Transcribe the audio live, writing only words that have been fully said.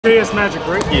Advanced Magic,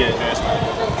 right? Yeah, advanced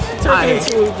magic. Turn it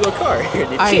into a card.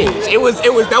 It changed.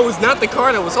 That was not the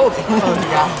card I was holding.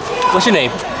 What's your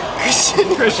name? Christian.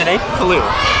 What's your name? Khalil.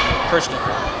 Christian.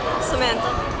 Samantha.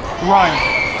 Ryan.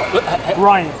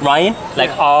 Ryan. Ryan? Like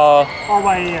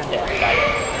R-Y-A-N. Yeah, got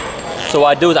it. So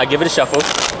what I do is I give it a shuffle.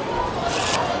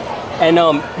 And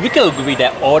we can agree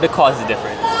that all the cards are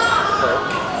different.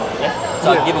 Yeah.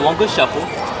 So I give it one good shuffle.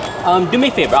 Do me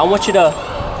a favor, I want you to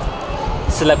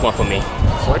select one for me.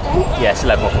 Select one? Yeah,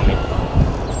 select one for me.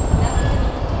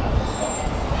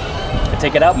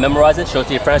 Take it out, memorize it, show it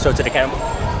to your friends, show it to the camera.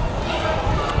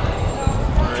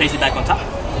 Place it back on top.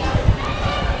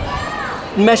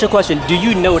 Let me ask you a question. Do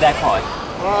you know that card?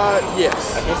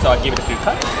 Yes. Okay, so I'll give it a few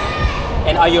cuts.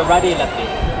 And are you a righty or lefty?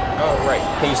 Right.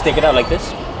 Can you stick it out like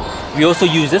this? We also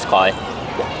use this card.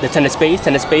 The 10 of spades.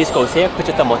 10 of spades goes here, put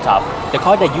your thumb on top. The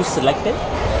card that you selected,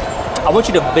 I want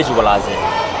you to visualize it.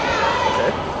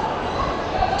 Okay.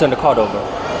 Turn the card over.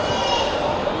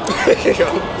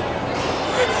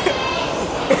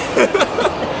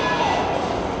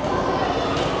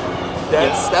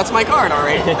 That's my card, all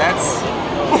right. That's.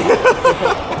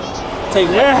 Tell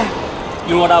you what,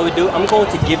 you know what I would do? I'm going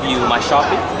to give you my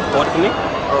Sharpie. Hold it for me.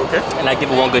 Okay. And I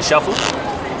give it one good shuffle.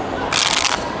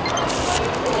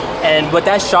 And with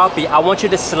that Sharpie, I want you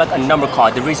to select a number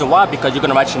card. The reason why, because you're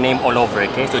gonna write your name all over it,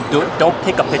 okay? So don't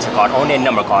pick a picture card, only a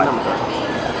number card. Number card.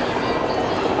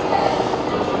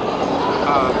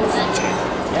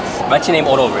 Yes. Write your name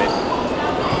all over it.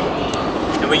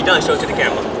 And when you're done, show it to the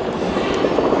camera.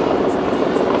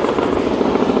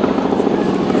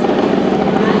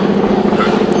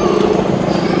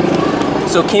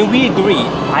 So can we agree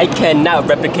I cannot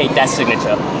replicate that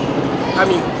signature? I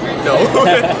mean, no.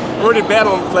 We're in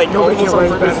battle, like, almost on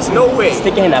purpose. No way.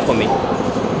 Stick your hand out for me.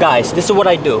 Guys, this is what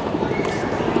I do.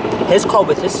 His card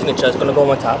with his signature is gonna go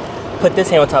on top. Put this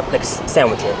hand on top, like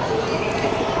sandwich it.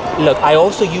 Look, I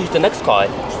also use the next card,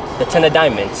 the 10 of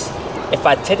diamonds. If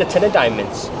I take the 10 of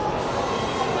diamonds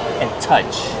and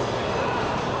touch,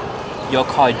 your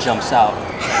card jumps out.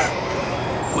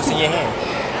 What's in your hand?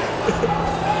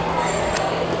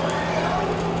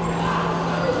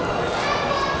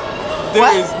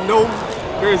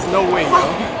 There is no way, yo.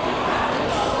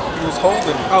 He was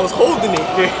holding it. I was holding it.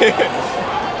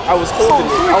 I was holding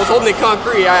it. I was holding it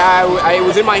concrete. It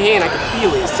was in my hand. I could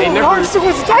feel it. It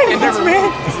never. man.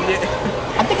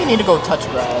 I think you need to go touch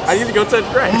grass. I need to go touch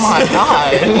grass. Oh my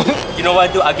god. You know what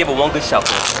I do? I give it one good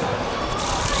shuffle.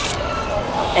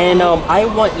 And I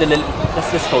want,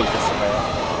 let's just hold this around.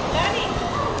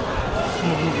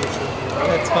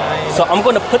 That's fine. So I'm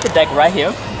gonna put the deck right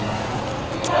here.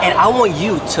 And I want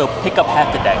you to pick up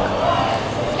half the deck.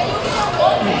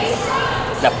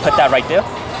 Now put that right there.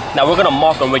 Now we're gonna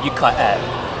mark on where you cut at.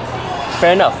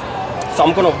 Fair enough. So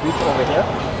I'm gonna reach over here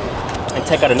and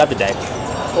take out another deck.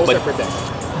 Whole separate deck.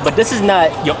 But this is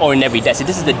not your ordinary deck. See,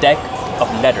 this is the deck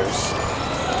of letters.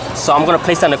 So I'm gonna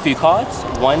place down a few cards.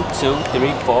 1, 2,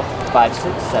 3, 4, 5,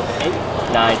 6, 7, 8,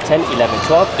 9, 10, 11,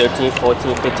 12, 13,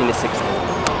 14, 15, and 16.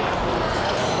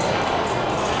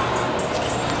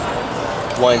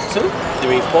 1, 2,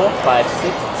 3, 4, 5,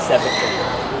 6, 7, 8.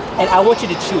 And I want you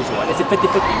to choose one. Is it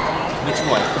 50-50? Which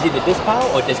one? Is it this pile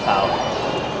or this pile?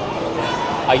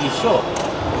 Are you sure?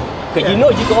 Because you know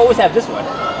you can always have this one.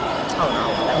 Oh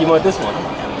no. You want this one?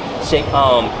 Shake,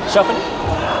 shuffle it.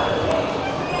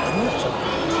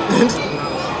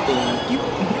 Thank you. You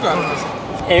got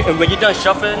it. And when you're done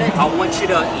shuffling it, I want you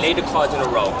to lay the cards in a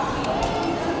row.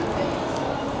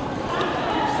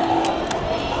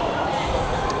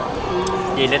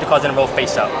 Yeah, lay the cards in a row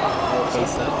face up.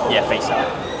 Face up. Yeah, face up.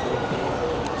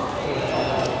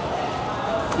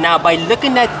 Now, by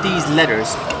looking at these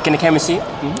letters, can the camera see it?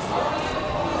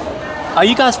 Mm-hmm. Are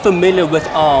you guys familiar with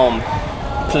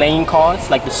playing cards,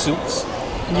 like the suits?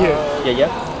 Yeah. Yeah.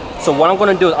 So what I'm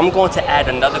gonna do is I'm going to add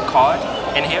another card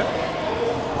in here.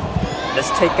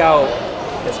 Let's take out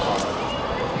this card.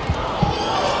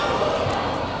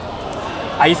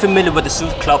 Are you familiar with the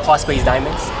suit club, heart, spades,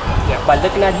 diamonds? Yeah. By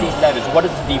looking at these letters, what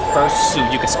is the first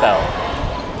suit you can spell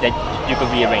that you can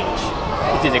rearrange?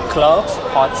 Is it clubs,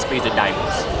 hearts, spades, or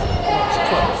diamonds?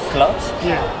 Clubs. Clubs?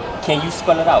 Yeah. Can you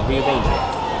spell it out, rearrange it?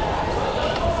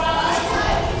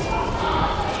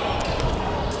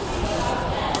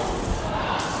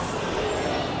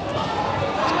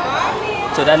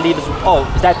 So that leaves,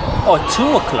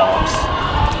 two of clubs.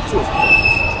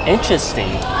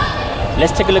 Interesting.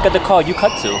 Let's take a look at the card you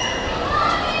cut to.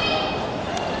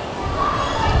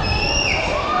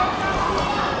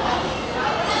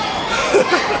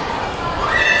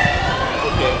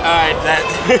 Okay, alright, that.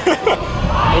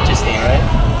 Interesting, right?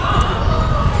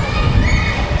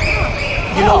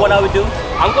 You know what I would do?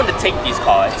 I'm going to take these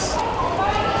cards.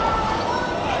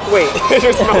 Wait,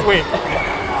 there's no wait.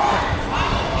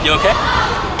 You okay?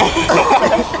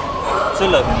 So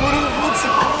look,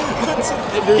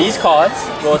 these cards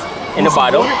goes in the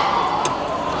bottom,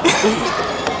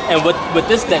 and with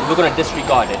this deck, we're gonna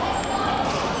disregard it.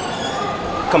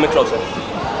 Coming closer.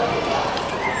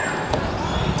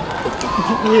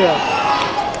 Yeah.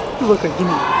 You look like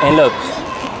gimme. And look,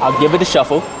 I'll give it a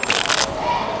shuffle.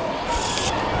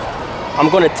 I'm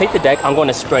gonna take the deck, I'm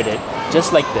gonna spread it,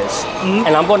 just like this.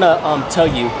 And I'm gonna tell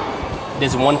you,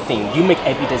 there's one thing, you make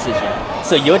every decision.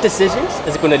 So your decisions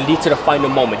is gonna lead to the final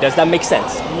moment. Does that make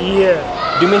sense? Yeah.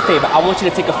 Do me a favor, I want you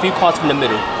to take a few cards from the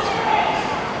middle.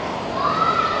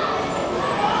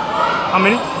 How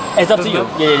many? It's up to you.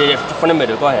 Yeah, from the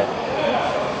middle, go ahead.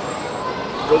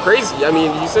 Go crazy. I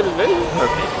mean, you said it then.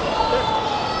 Perfect.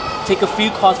 Take a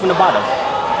few cards from the bottom.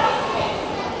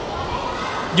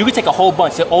 You can take a whole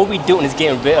bunch, so all we're doing is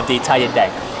getting rid of the entire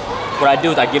deck. What I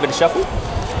do is I give it a shuffle.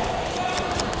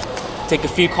 Take a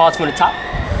few cards from the top.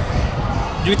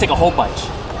 You can take a whole bunch.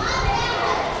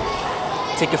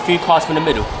 Take a few cards from the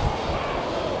middle.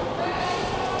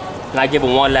 And I give it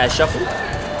one last shuffle.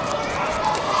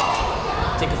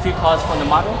 Take a few cards from the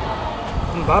bottom.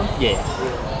 From the bottom? Yeah.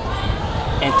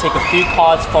 And take a few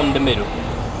cards from the middle.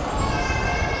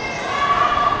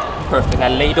 Perfect. Now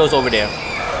lay those over there.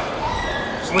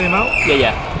 Just lay them out?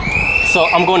 Yeah. So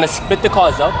I'm going to split the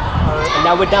cards up. Alright. And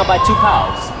now we're down by 2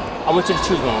 piles. I want you to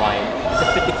choose one, Ryan. It's a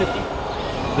 50-50.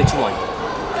 Which one?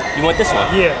 You want this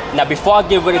one? Yeah. Now before I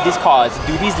get rid of these cards,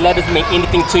 do these letters mean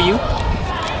anything to you?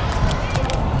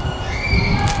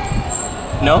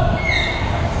 No?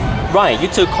 Ryan, you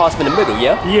took cards from the middle,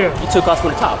 yeah? Yeah. You took cards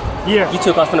from the top? Yeah. You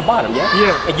took cards from the bottom, yeah?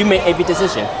 Yeah. And you made every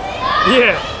decision?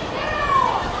 Yeah.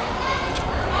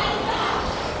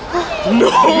 No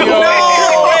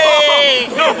way!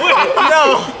 No!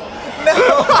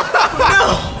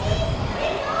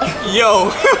 Yo!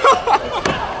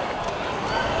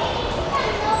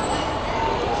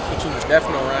 You choose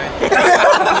definitely, Ryan.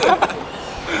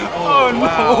 Oh,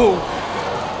 no.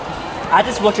 I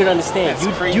just want you to understand,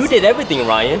 That's crazy. you did everything,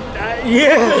 Ryan.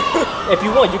 Yeah. If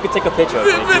you want, you can take a picture of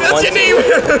it. if you That's want your to.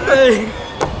 name!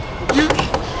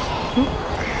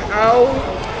 Ow.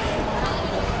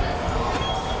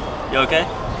 You okay?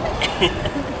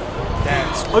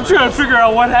 I'm trying to figure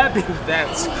out what happened.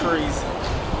 That's crazy.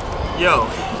 Yo.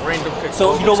 Random pick.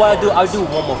 So you know what I'll do? I'll do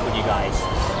one more for you guys.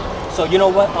 So you know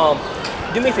what?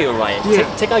 Do me a favor, Ryan.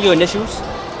 Yeah. Take out your initials.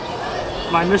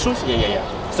 My initials? Yeah.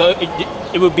 So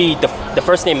it would be the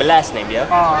first name and last name, yeah?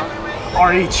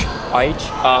 RH.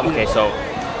 RH? Okay, so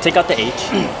take out the H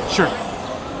Sure.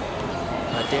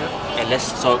 right there. And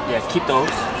keep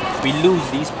those. We lose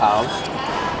these piles.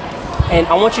 And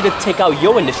I want you to take out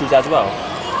your initials as well.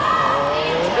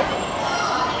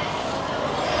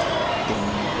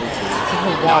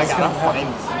 Wow, I gotta find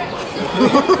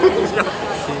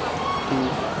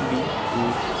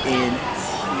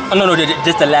Oh, no,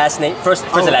 just the last name. First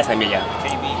the last name, yeah.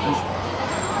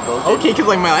 Okay, because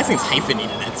like my last name's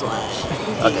hyphenated, that's why.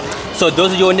 Okay. So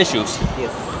those are your initials.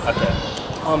 Yes. Okay.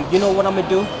 You know what I'm gonna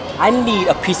do? I need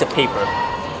a piece of paper.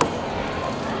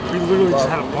 We literally just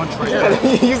had a bunch right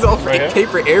there. Use all fake here?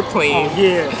 paper airplane. Oh,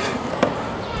 yeah.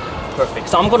 Perfect.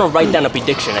 So I'm gonna write down a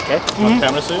prediction, okay? On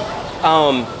camera suit?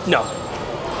 No.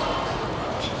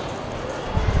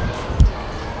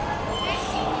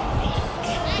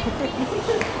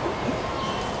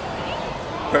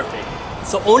 Perfect.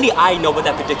 So only I know what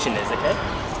that prediction is, okay?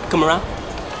 Come around.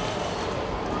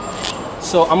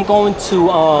 So I'm going to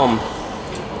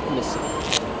let me see.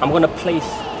 I'm gonna place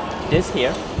this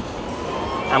here.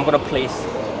 I'm gonna place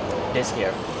this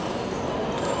here.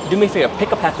 Do me a favor,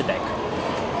 pick up half the deck.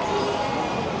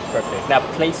 Perfect. Now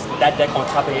place that deck on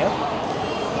top of here.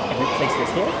 And we place this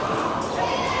here.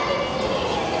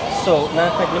 So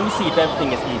now in fact, let me see if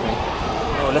everything is even.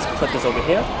 Oh, let's put this over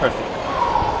here. Perfect.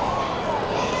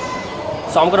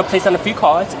 So I'm gonna place down a few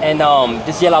cards and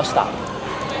this yellow stop.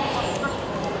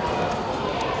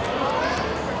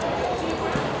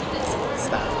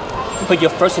 Put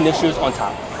your first initials on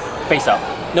top. Face up.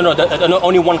 No,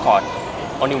 only one card.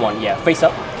 Only one, yeah. Face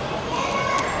up.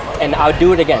 And I'll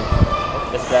do it again.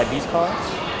 Let's grab these cards.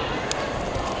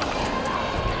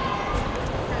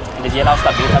 And the yellow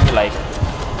stop anytime you like.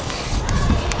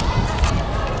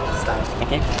 Stop.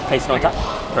 Okay, place it on top.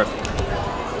 Perfect.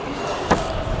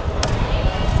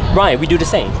 Ryan, we do the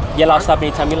same. Yellow stop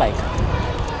anytime you like.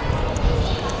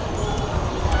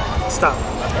 Stop.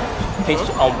 Face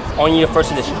on your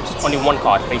first initials. Only one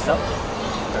card. Face up.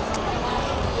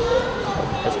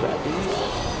 Let's grab these.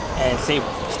 And say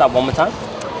stop one more time.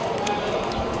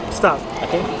 Stop.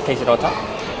 Okay, place it on top.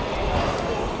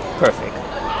 Perfect.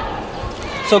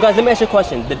 So guys, let me ask you a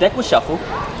question. The deck was shuffled,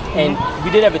 and we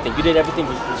did everything. You did everything.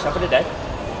 We shuffled the deck.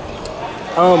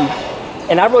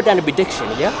 And I wrote down a prediction.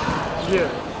 Yeah. Yeah.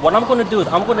 What I'm gonna do is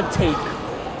I'm gonna take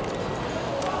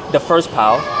the first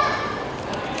pile,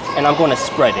 and I'm gonna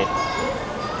spread it.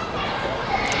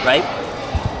 Right.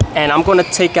 And I'm gonna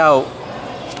take out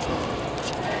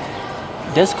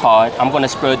this card. I'm gonna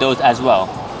spread those as well.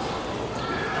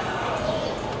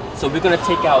 So we're gonna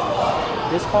take out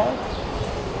this card.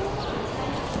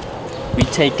 We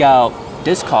take out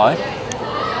this card.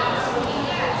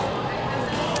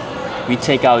 We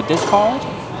take out this card.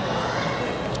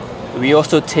 We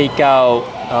also take out,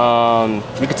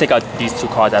 we can take out these two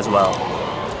cards as well.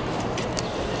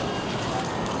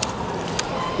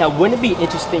 Now, wouldn't it be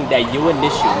interesting that your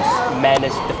initials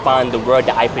managed to find the word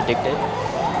that I predicted?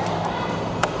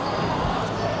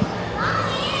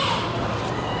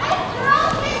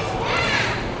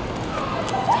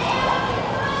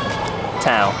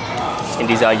 Town. And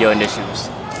these are your initials.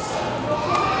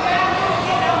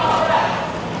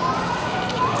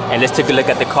 And let's take a look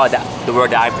at the card the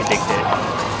word that I predicted.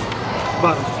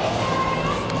 Bottom.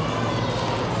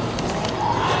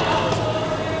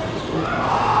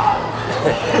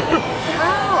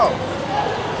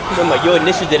 Remember, your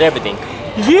initials did everything.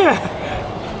 Yeah.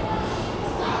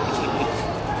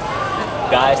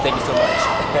 Guys, thank you so much.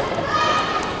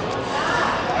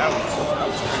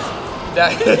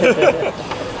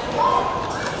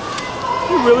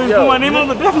 You really put my name on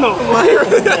the Death Note.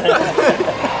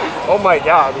 Oh my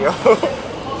god, yo.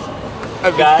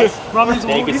 Guys, Robin's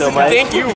thank you he's so a guy. much. Thank you.